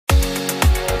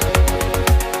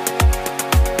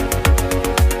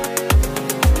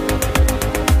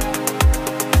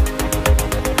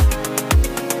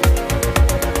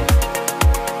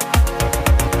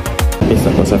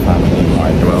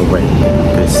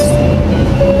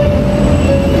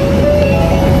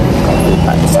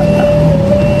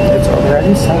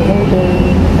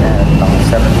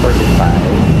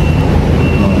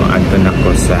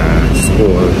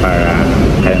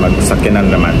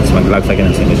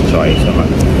Joy. So,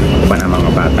 iba na mga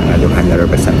bata nga duhan na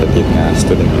representative na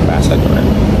student ambassador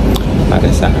para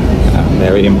sa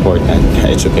very important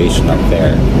education of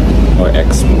their or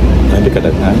expo. Hindi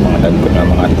kadaghan mga dagko na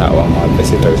mga tao, mga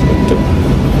visitors dito.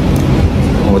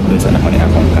 Huwag dun sa nakon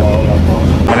akong kami.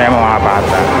 Ano yung mga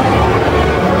bata?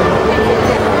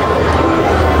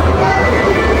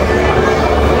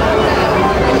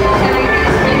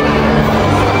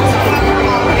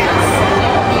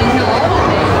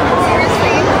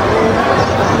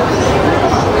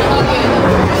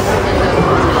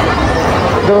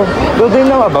 Do they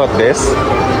know about this?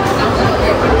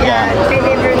 Yeah, they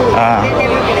never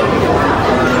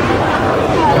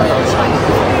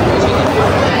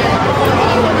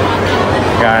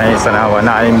guys, sanawa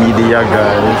na ay media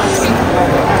guys.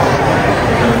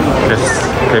 Just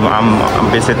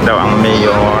visit daw ang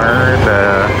mayor,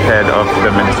 the head of the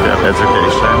Ministry of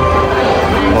Education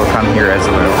will come here as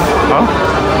well. Oh,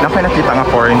 nakita nga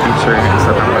foreign teacher sa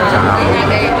tapad sa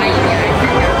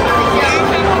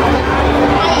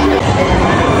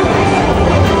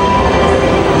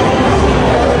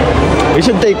We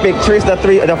should take pictures, the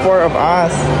four of us.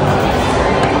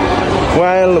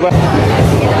 While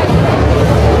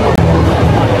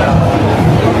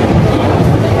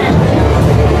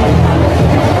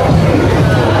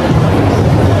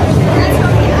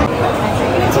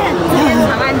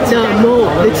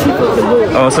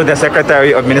oh, so the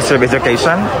Secretary of Ministry of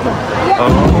Education?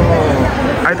 Oh,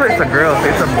 I thought it's a girl, so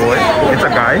it's a boy. It's a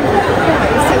guy?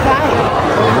 It's a guy.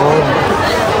 Oh.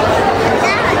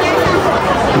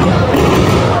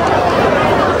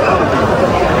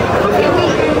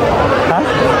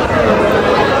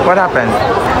 What happened?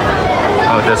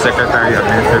 Oh, the Secretary of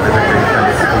Ministry of Education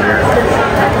is here.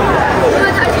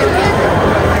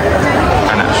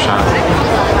 Ano siya?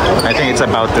 I think it's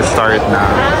about to start na.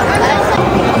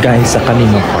 Guys, sa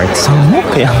kaming part, samo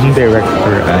kaya ang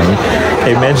director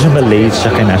ay medyo malate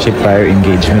siya kaya na siya prior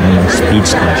engagement ng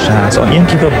speech na siya. So, ang iyang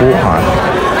kibabuhan,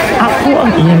 ako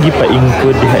ang iyang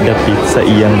gipaingkod dihadapit sa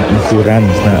iyang ingkuran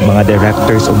na mga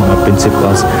directors o mga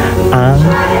principals ang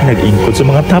nag-ingkod. So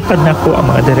mga tapad na ako ang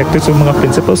mga directors o mga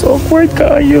principals. Awkward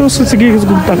kaayo. So sige,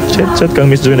 kung chat kang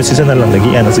Miss Joy na sisa na lang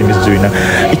nagian na si Miss Joy na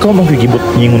ikaw mang gigibot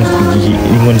ingon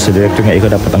sa director nga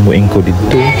ikaw dapat ang mo-ingkod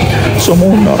dito. So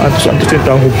muna, antos yung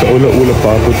tawag kaula-ula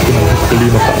pa ako kung dali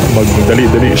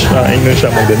magdali-dali siya. Ingon siya,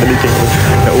 magdali kayo.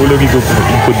 Naulog ikaw kung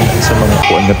mag-ingkod sa mga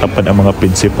kuwan na tapad ang mga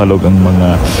principal o ang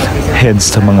mga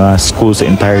heads sa mga schools sa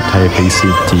entire Taipei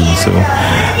City. So,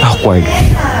 awkward.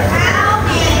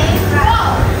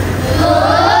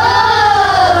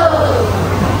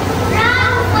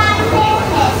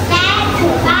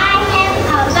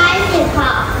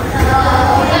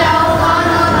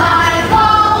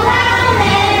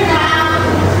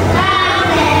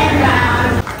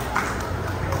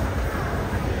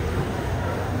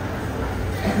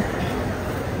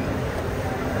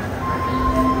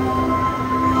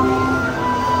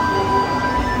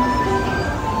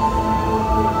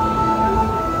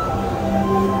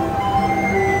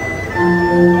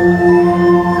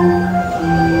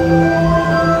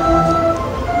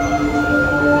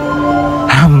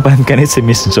 Kanit si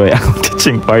Miss Joy, ang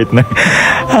teaching partner.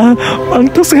 Ang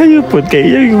tos kayo po,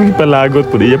 kaya yung palagot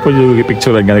po, iya po yung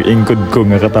picture nga nag-ingkod ko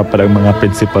nga katapad ang mga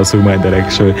principal sa mga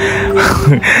direction.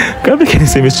 Grabe kanit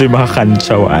si Miss Joy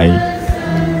makakantsaw ay.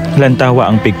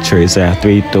 Lantawa ang picture sa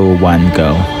 3, 2, 1,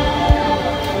 go.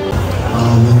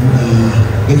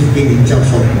 林子彬教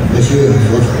授的学院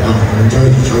所长我们教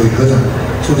育体教育科长、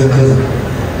数学科长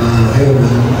还有我们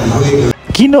理会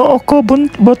Ginoo ko,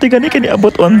 bote gani kani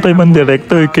abot on time ang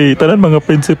director kay tanan mga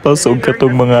principals o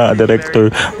katong mga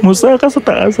director. Musa ka sa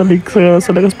taas sa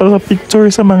lagas para sa picture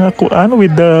sa mga kuan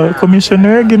with the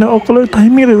commissioner. Ginoo ko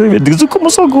timer. Gusto ko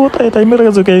musugot ay timer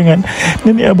ka so kay nga.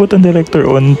 Nani abot ang director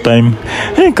on time.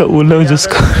 Ay kaulaw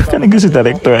just ko. Kani si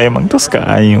director ay mangtos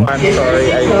kaayo. I'm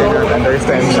sorry, I cannot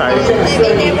understand Chinese.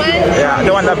 Yeah,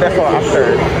 the one that before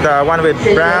after. The one with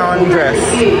brown dress.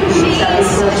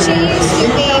 She's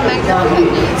UK microphone.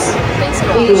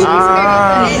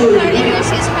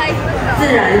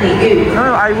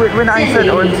 No, when I said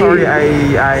oh sorry,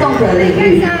 I 综合领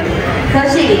域、科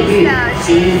技领域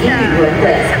及英语文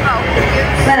本。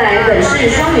未来本市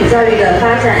双语教育的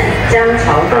发展将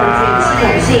朝更具系统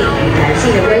性与弹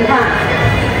性的规划，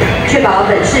确保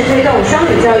本市推动双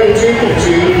语教育之品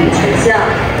质与成效，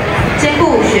兼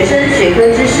顾学生学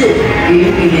科知识与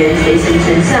语言学习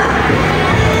成效。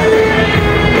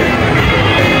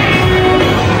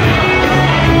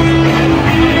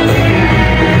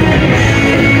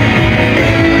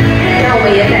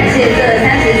 也感谢这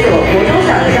30所国中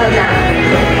小的校长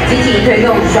积极推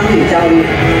动双语教育。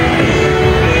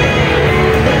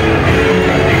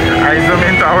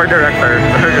our director.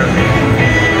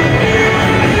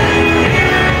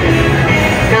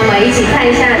 那我们一起看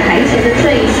一下台前的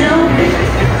摄影师哦。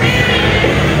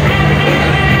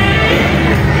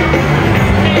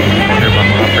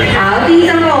好，第一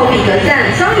张帮我比个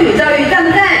赞，双语教育赞不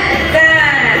赞？赞。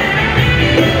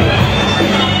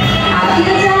好，第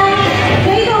二张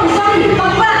推动双语棒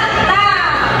棒大。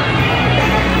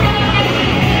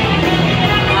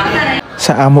好，再来。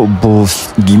Sa amo booth,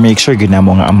 make sure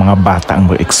ginamo nga ang mga bata ang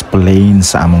mo-explain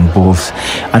sa among booth.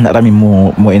 Ana rami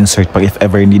mo insert pag if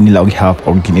ever hindi nila og help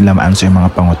o ginila ma-answer yung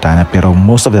mga pangutana, pero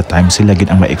most of the time sila gid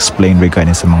ang ma-explain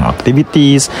regarding sa mga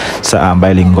activities, sa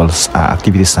bilingual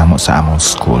activities namo sa among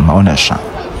school. Mauna siya.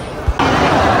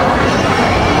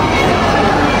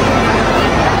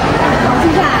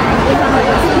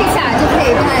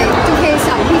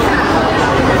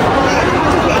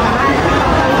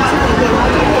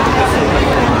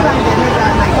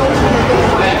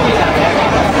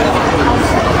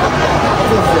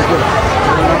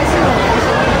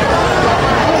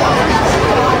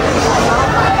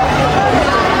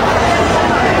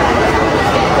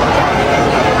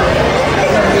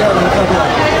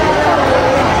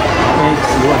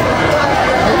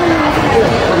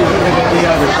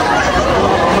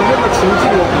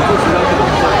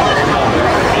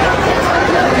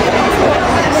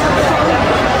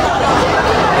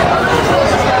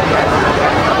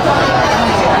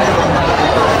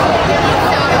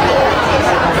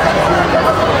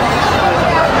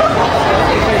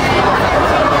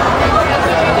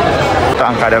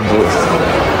 的 booth.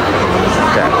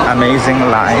 Okay, amazing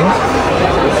life.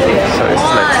 So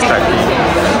let's start.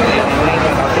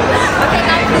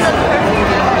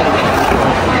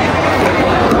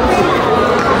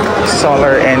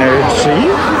 Solar energy.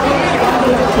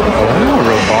 Oh,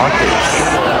 robotics.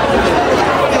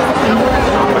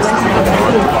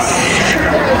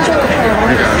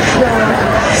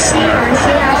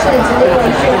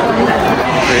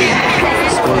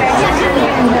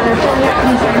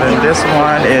 And this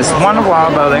one is one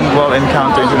wild bilingual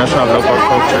encounter international local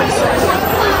cultures.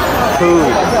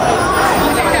 Food.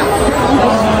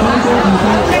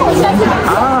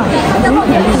 Ah,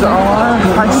 these are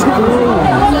high school.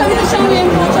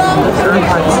 They're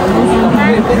high school.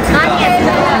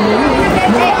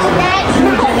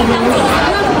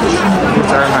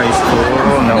 These are high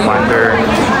school. No wonder.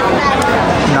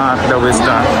 Not the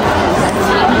wisdom.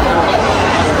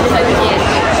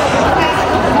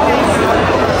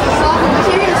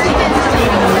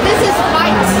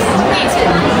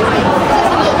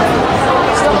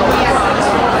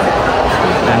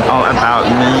 And all about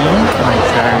me, my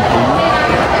therapy.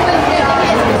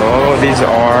 Oh, these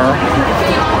are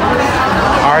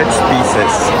art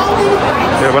pieces.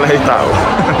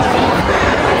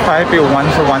 Type a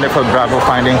wonderful bravo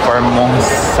finding for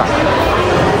Monsa.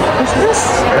 Is this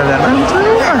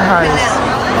elementary or high school?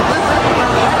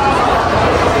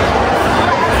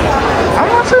 I'm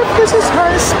not sure if this is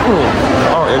high school.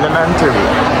 Oh, elementary.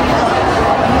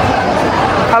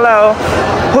 Hello.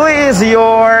 Who is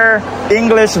your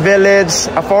English village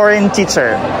foreign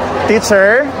teacher?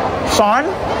 Teacher? Sean?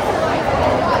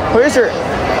 Who is your...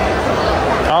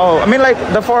 Oh, I mean like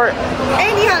the foreign...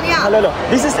 Hey, 你好，你好。 Hello.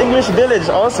 This is English village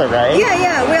also, right? Yeah,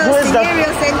 yeah. We Who are is the- scenario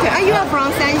center. You are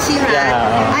from Shanxi, right?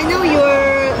 Yeah. I know your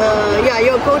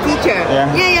co-teacher.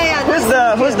 Yeah. Yeah.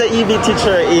 Who's the EV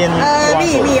teacher in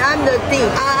Me. I'm the thing.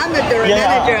 I'm the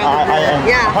manager of the I am.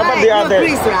 Yeah. How about Hi, the you're other?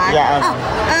 Chris, right? Yeah.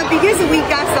 Because we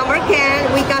got summer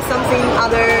camp, we got something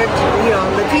other.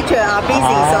 The teacher are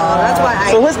busy, so that's why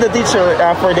I. So who's the teacher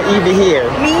for the EV here?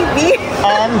 Me.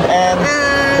 And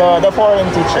the foreign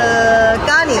teacher.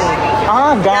 Gani.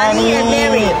 Gani. and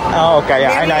Mary. Oh, okay.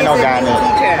 Yeah, Mary I know is a Gani. new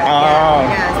teacher. Oh,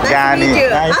 Nice Gani. to meet you.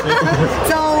 Nice to meet you.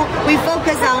 So we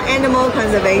focus on animal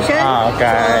conservation.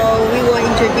 Okay. So we will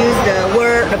introduce the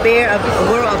world of a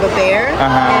bear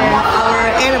and our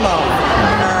animal.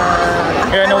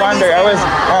 No wonder. I was.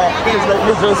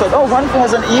 This girl said, "Oh, one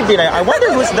has an EV." I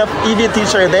wonder who's the EV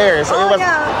teacher there. So it was.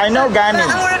 Yeah. I know Gani.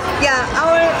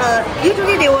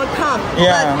 Usually they will come.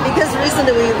 Yeah. But because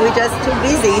recently we just too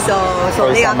busy, so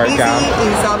For they are summer busy camp.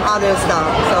 in some other stuff.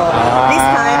 So this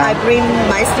time I bring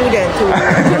my student to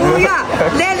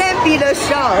let them be the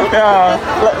show. Yeah.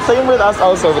 Same with us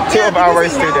also. Two of our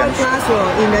because students. In our classroom,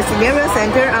 in the scenario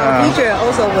center, our teacher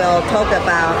also will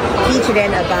teach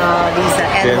them about this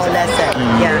animal Yes. lesson.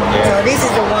 Yeah. So this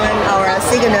is the one our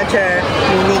signature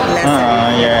unique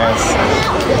lesson. Yes.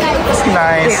 It's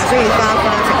nice. Yeah, 所以发。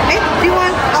Do you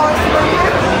want our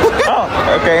Oh,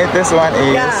 okay. This one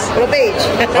is. Yeah, beige.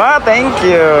 Wow, thank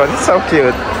you. It's so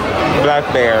cute. Black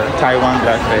bear, Taiwan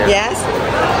black bear. Yes.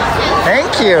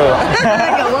 Thank you.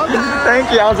 You're welcome.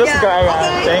 Thank you. I'll just Yeah, go around.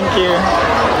 okay. Thank you.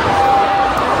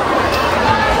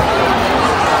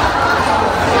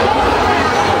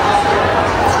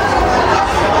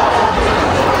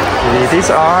 Okay, these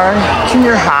are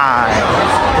junior high.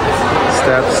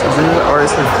 Steps, or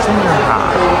is it junior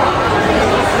high?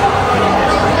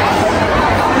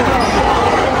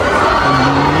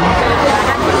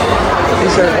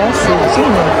 These are also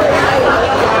junior.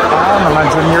 Mga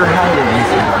junior high din.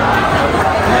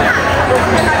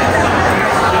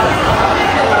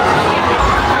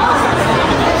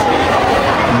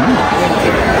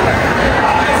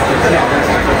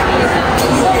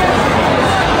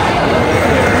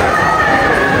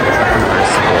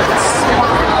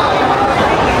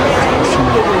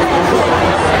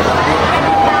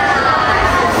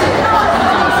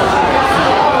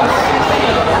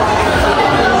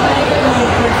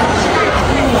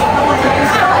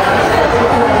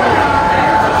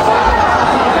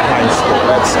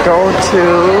 Go to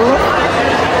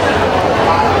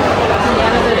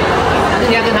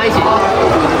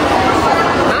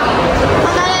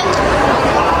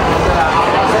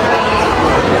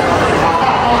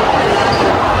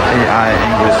AI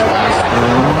English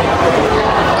classroom,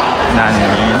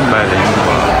 Nanmin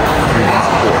bilingual reading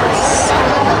course.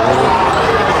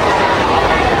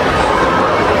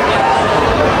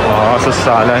 Oh, sa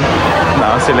salan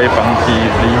na sila pang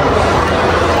TV.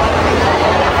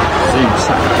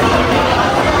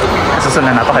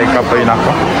 Susunod na ito kay kapoy na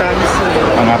ko.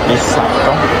 Mga pisa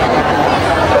to.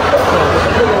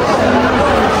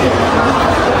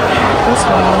 This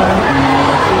one, and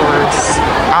of course,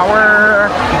 our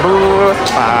booth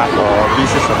pa ako.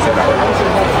 Busy sa sila.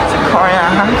 Koya,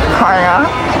 Koya.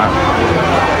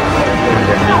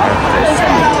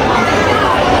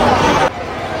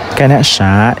 Kana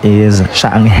siya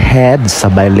ang head sa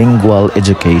bilingual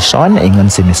education. Ingon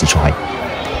si Miss Joy.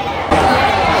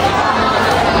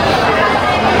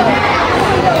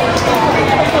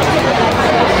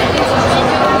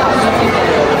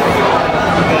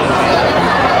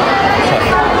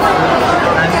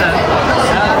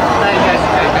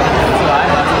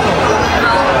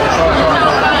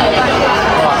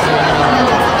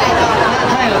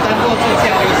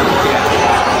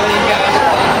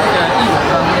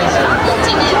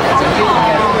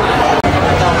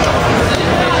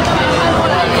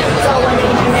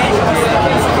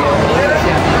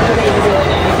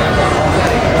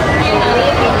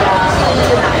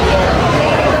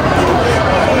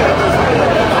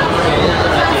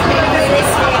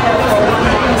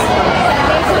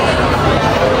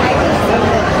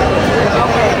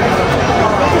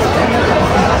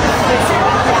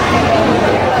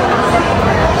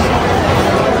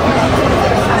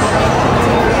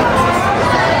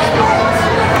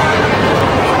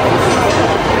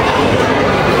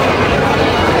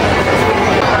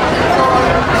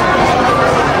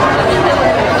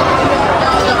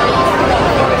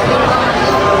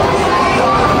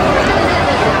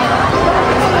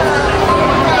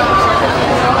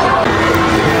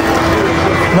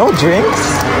 No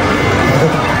drinks?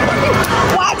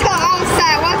 Water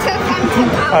outside, water fountain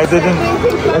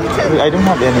outside. I don't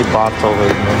have any bottle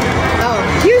with me. Oh,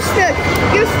 use the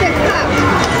cup.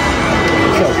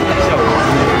 Okay.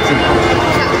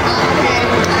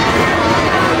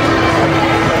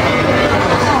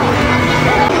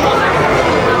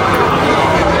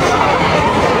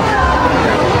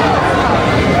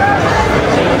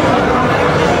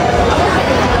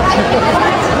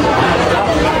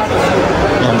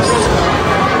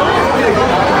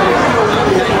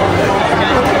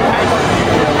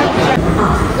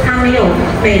 他没有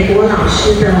美国老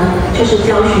师的，就是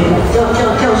教师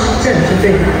证就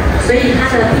对了，所以他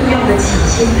的聘用的起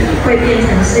薪会变成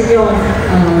是用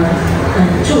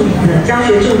助理的教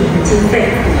学助理的经费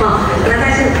那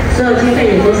但是所有经费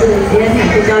也都是联产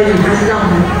科教育局，他是让我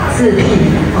们自聘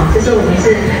就是我们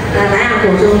是南洋国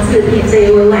中自聘这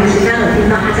一位外师，刚刚有听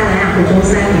到他在南洋国中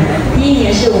3年，第1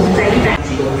年是我们在100。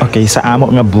 Okay, sa amo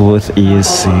nga booth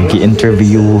is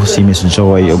gi-interview si Miss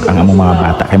Joy ug ang among mga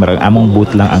bata. Kay marang among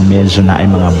booth lang ang medyo na ay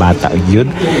mga bata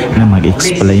yun na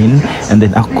mag-explain. And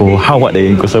then ako, hawa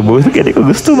din ko sa booth. Kaya ko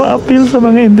gusto ma-appeal sa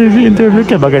mga interview.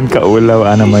 Kaya bagan kaulaw,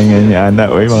 naman nga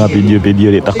niya, oy, mga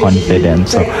video dito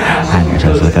confident. So,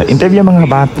 siya sa interview mga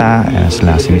bata,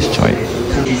 sila si Miss Joy.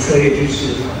 策略就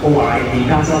是 ORID，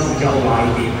 大家知道什么叫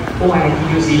ORID？ORID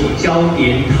就是一种焦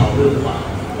点讨论法。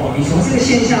你从这个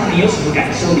现象你有什么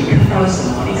感受？你看到了什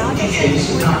么？你怎么去诠诠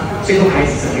释它，最后孩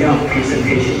子怎么样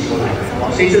presentation 出来。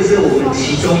所以这是我们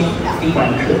其中一环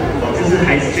课，这是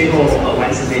孩子最后完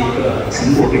成的一个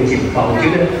成果跟简报，我觉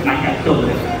得蛮感动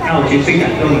的。那我觉得最感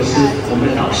动的是我们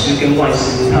的导师跟外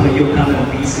师，他们用他们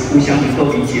彼此互相能够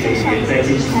理解的语言在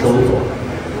进行沟通。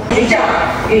局长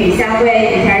与3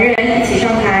位语坛人一起上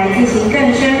台进行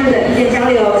更深入的意见交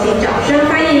流，请掌声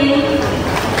欢迎。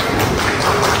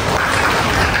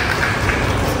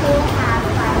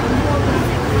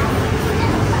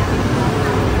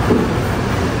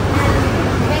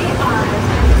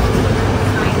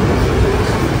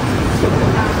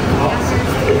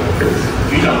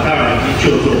局长当然已经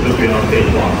就座，就不要废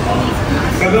话啊。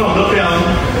刚刚我都非常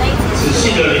仔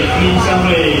细的聆听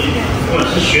3位，不管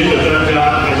是学者专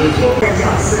家还是从的角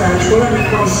色，除了能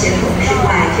够协同之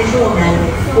外，其实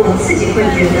我自己会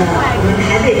觉得，我们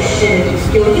台北市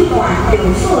有一环有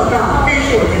做到，但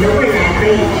是我觉得未来可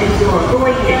以去做多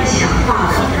一点强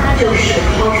化的，就是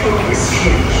cultural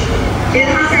exchange。其实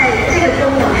它在这个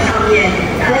功能上面，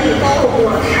可以透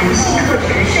过弹性课程，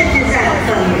甚至在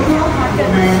很多我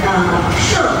们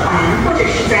社团或者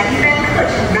是在一般课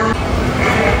程当中。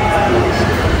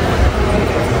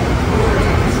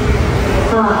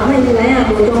那以南亚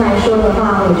国中来说的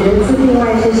话，我觉得自聘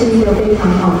外师是一个非常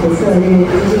好的策略，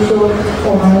就是说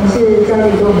我们是教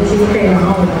育给我们经费，然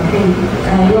后我们可以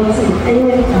用自己，因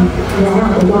为以南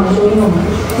亚国中来说，因为我们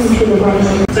地区的关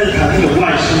系，在谈那个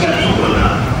外师在英文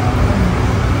啊，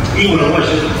英文的外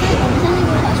师怎么说？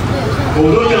我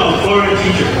们都叫 foreign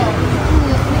teacher，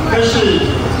 但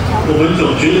是我们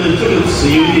总觉得这个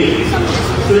词有点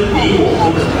跟你我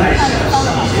不能太详细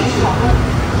一些。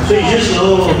所以有些时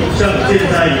候，像现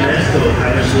在 UNESCO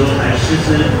谈的时候，谈师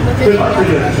资会把这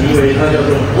个题为它叫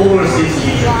做 overseas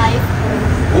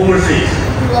teacher，overseas。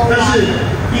但是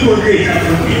英文可以这样分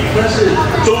别，但是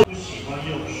中文喜欢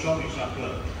用双语上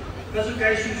课，但是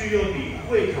该数据又比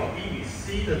会考英语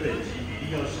C 的等级比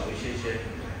例要少一些些。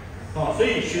所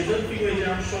以学生并未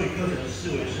将双语课程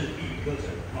视为是英语课程，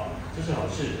这是好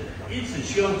事。因此，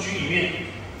希望局里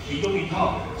面提供一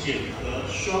套检核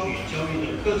双语教育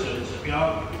的课程指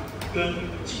标。跟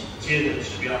紧接的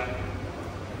指标，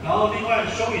然后另外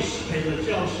双语适配的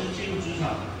教师进入职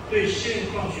场，对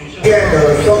现况学校现在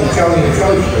的双语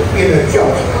教育编的教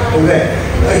材，对不对？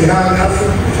而且它是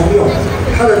补充用，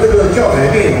它的这个教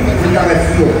材内容是大概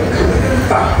只有课本的一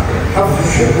半，它不是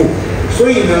全部。所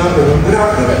以呢，我们不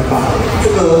大可能把这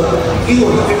个英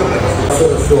文的这个本子说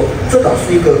的时候，这倒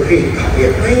是一个可以考验。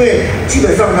那因为基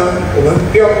本上呢，我们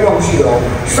不要忘记了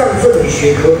上这门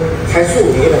学科才是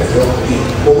我们原来主要目的。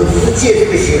我们只是借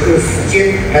这个学科的时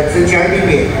间来增加一点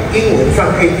点英文上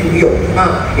可以运用，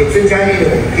也增加一点点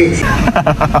我们可以去。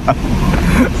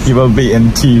You will be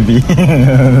in TV,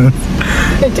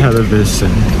 television.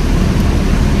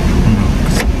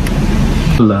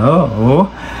 Hello.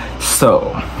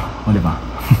 So. Di ba?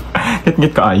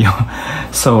 Git kaayo.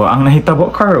 So, ang nahitabo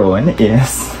karon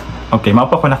is okay, mao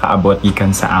pa ko nakaabot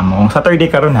ikan sa among Saturday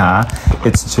karon ha.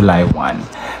 It's July 1.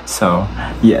 So,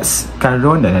 yes,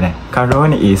 karon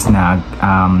is nag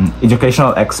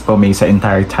educational expo may sa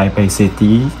entire Taipei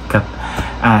City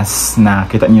as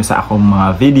nakita niyo sa akong mga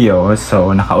videos.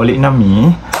 So, nakauli na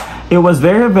mi. It was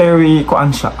very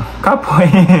kuan siya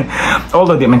kapoy.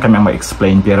 Although di man kami ang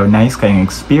ma-explain, pero nice kayong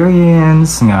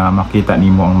experience nga makita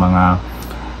nimo ang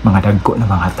mga dagko na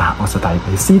mga tao sa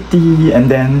Taipei City. And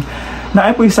then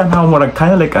naay po somehow murag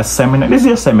kind of like a seminar. This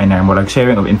is a seminar, murag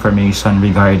sharing of information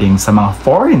regarding sa mga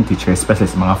foreign teachers,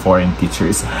 especially sa mga foreign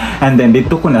teachers. And then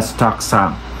dito ko na stock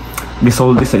sa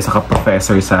gisoldi sa isa ka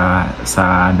professor sa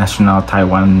National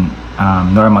Taiwan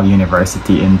Normal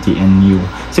University, NTNU.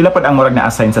 Sila pa ang murag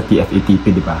na-assign sa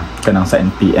TFETP, di ba? Kanang sa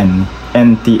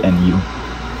NTNU.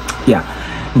 Yeah.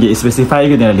 Gi-specify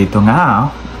ko nila dito nga,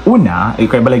 una,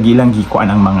 ikay balagi lang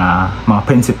gikuan ang mga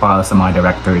principals sa mga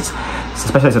directors,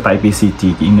 especially sa Taipei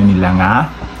City. Kiingnan nila nga,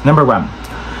 number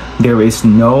 1, there is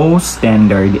no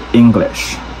standard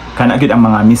English. Kana gid ang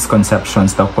mga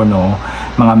misconceptions daw kuno,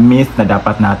 mga myth na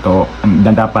dapat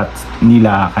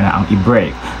nila kana ang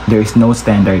i-break. There is no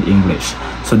standard English.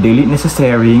 So dili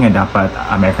necessary nga dapat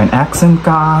American accent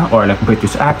ka or like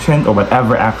British accent or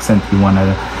whatever accent you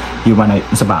wanna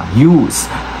use.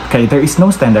 Kay there is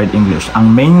no standard English.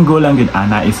 Ang main goal lang gid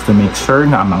ana is to make sure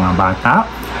nga ang mga bata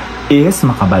is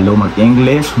makabalo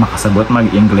mag-English, makasabot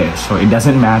mag-English. So it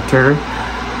doesn't matter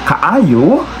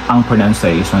kaayo ang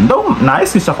pronunciation. Though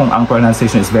nice siya kung ang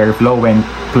pronunciation is very fluent,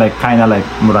 like kinda like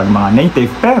murag mga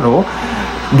native, pero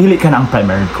dili ka na ang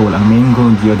primary goal. Ang main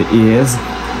goal yun is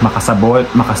makasabot,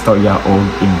 makastorya og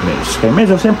English. Kaya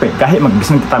medyo siyempre, kahit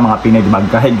mag-bising kita mga Pinay, diba,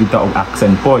 kahit kita og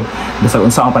accent po, basta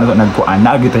kung saan pa na ito nagkuan,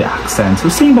 naagit tayo accent. So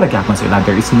same talaga ako sila,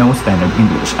 there is no standard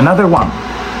English. Another one,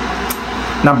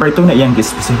 number 2 na iyang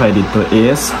specify dito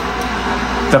is,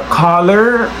 the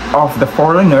color of the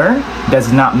foreigner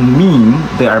does not mean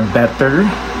they are better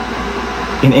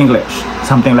in English.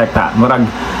 Something like that. Murag,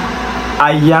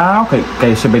 ayaw,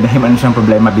 kay siya binahiman siyang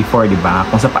problema before, di ba?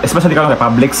 Kung especially kung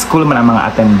public school man ang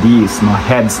mga attendees, mga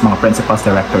heads, mga principals,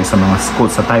 directors sa mga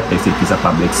schools sa Taipei City sa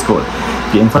public school.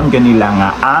 I-inform ka nila nga,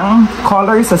 ang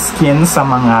color sa skin sa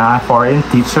mga foreign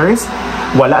teachers,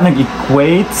 wala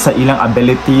nag-equate sa ilang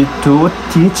ability to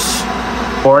teach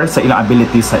or sa ilang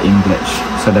ability sa English.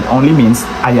 So that only means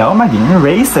ayaw maging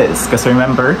racist. Because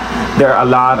remember, there are a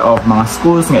lot of mga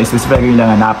schools nga specifically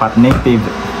lang nga dapat native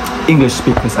English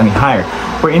speakers ang i-hire.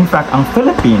 Where in fact, ang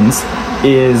Philippines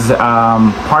is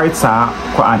part sa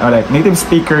or like native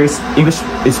speakers, English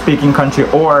speaking country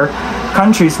or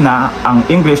countries na ang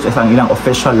English is ang ilang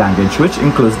official language, which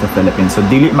includes the Philippines. So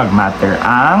dili mag-matter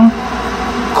ang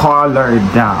color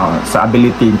down sa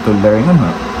ability to learn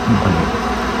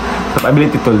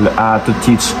ability to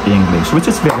teach English, which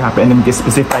is very happy. And then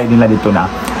specify nila dito na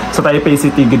sa Taipei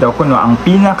City gidaw kuno ang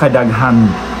pinakadaghan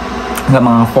ng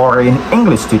mga foreign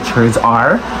English teachers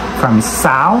are from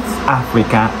South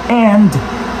Africa and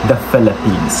the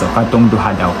Philippines. So katong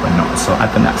duha daw kuno. So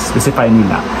ato na specify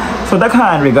nila. So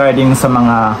daghan regarding sa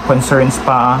mga concerns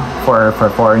pa for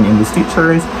foreign English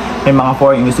teachers. May mga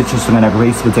foreign English teachers nga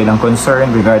nag-raise with silang concern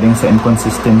regarding sa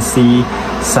inconsistency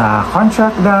sa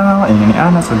contract daw. Ayun ni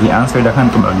Ana. So di-answer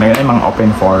daghan tumag na yung mga open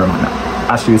forum na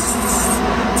as you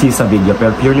see sa video.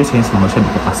 Pero purely since mga siya di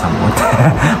ko pasamot.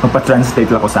 Magpa-translate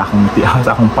lang ako sa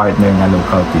akong partner nga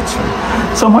local teacher.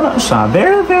 So muna siya.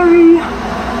 Very, very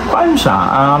kuan siya.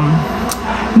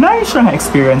 Nice siya nga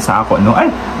experience sa ako, no? Ay,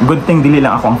 good thing dili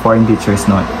lang ako ang foreign teachers,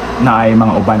 no? Na ay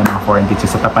mga uban ng mga foreign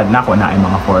teachers. Sa tapad na ako na ay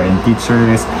mga foreign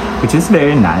teachers, which is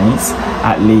very nice.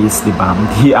 At least, di ba?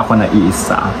 Di ako na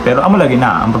iisa. Pero amo lagi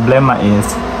na, ang problema is,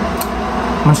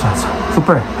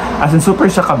 super. As in,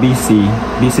 super siya ka-busy.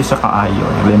 Busy siya ka-ayo.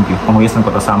 Nag-limpyo. Panguyas ng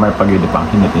ko to summer pag yun, di ba?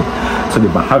 Hinipit. So, di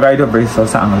ba? Hagardo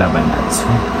versus sa ang labanan. So,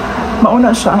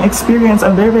 mauna siya ang experience.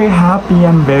 I'm very, very happy.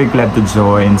 I'm very glad to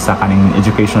join sa kaning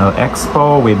educational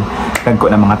expo with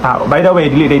kagko ng mga tao. By the way,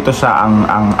 dili dito siya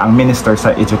ang minister sa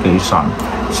education.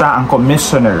 Siya ang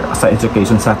commissioner sa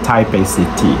education sa Taipei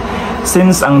City.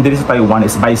 Since ang dili sa Taiwan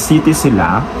is by city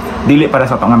sila, dili para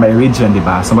sa itong may region, di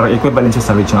ba? So marang equivalent siya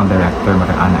sa regional director,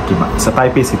 marang anak, diba? Sa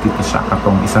Taipei City siya,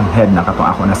 katong isang head na katong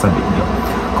ako nasa video.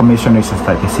 Commissioner sa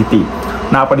Taipei City.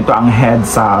 Napa dito ang head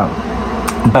sa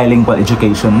bilingual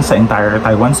education sa entire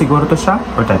Taiwan siguro to siya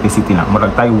or Taipei City lang,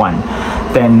 murag Taiwan.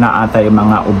 Then naatay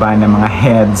mga uban ng mga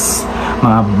heads,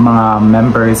 mga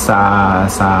members sa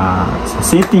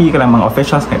city, kanang mga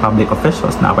officials, kay public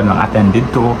officials na ako nang attended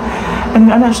to. And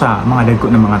ano siya, mga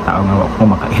dagko ng mga tao nga wako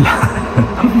makaila.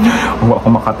 Wako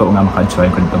makato nga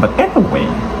maka-join ko dito. But anyway,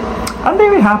 I'm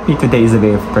very happy. Today is a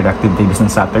very productive day,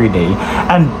 business Saturday,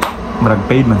 and marag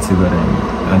paid man siguro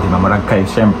di ba, marag kay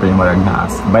syempre marag na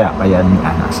bayan ni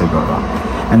Ana siguro.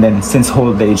 And then since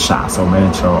whole day siya, so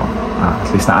medyo at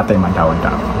least na atay man daw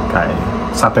kay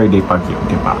Saturday pag yun,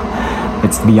 di ba?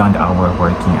 It's beyond our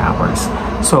working hours.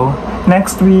 So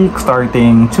next week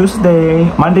starting Tuesday,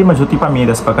 Monday majuti pa mi,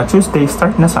 das pagka Tuesday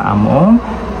start na sa among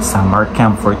summer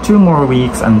camp for 2 more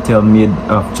weeks until mid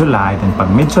of July. Then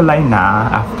pag mid-July na,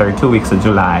 after 2 weeks of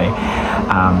July,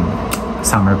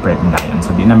 summer break na yun.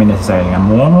 So, di namin necessary nga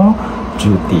mo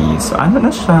duty. So, ano na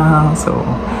siya? So,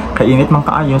 kainit man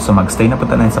kaayo. So, magstay na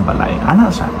punta na sa balay. Ano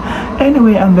siya?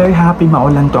 Anyway, I'm very happy.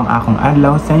 Maulan to ang akong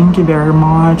adlaw. Thank you very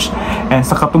much. And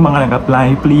sa katong mga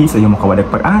nag-apply, please, ayaw mo kawadag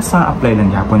pag-asa. Apply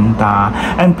lang punta.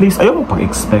 And please, ayaw mo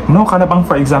pag-expect. No? Kada bang,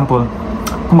 for example,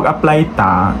 kung mag-apply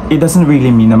ta, it doesn't really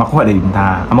mean na makuha din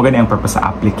ta. Amo gani ang purpose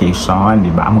sa application,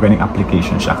 di ba? Amo gani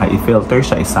application siya, kay i-filter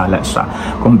siya, isala siya.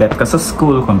 Kung bet ka sa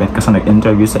school, kung bet ka sa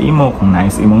nag-interview sa imo, kung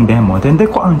nice imong demo, then di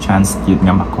ko ang chance yun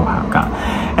nga makuha ka.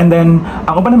 And then,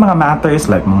 ang uban ng mga matters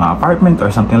like mga apartment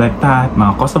or something like that,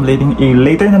 mga cost of living,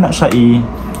 later na siya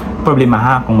problema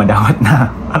ha kung madawat na.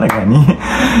 Ano gani?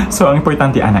 So, ang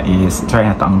importante ana is try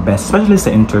na to ang best, especially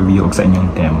sa interview o sa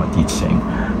inyong demo teaching.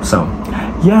 So,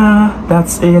 yeah,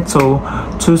 that's it. So,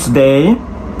 Tuesday,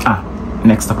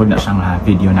 next na po na siyang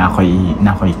video na ako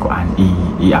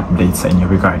i-update sa inyo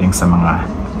regarding sa mga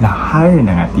na-hire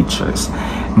na nga teachers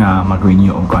nga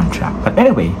mag-renew ang contract. But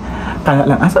anyway, tanga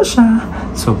lang asa siya.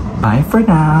 So, bye for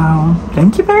now.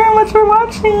 Thank you very much for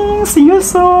watching. See you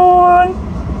soon!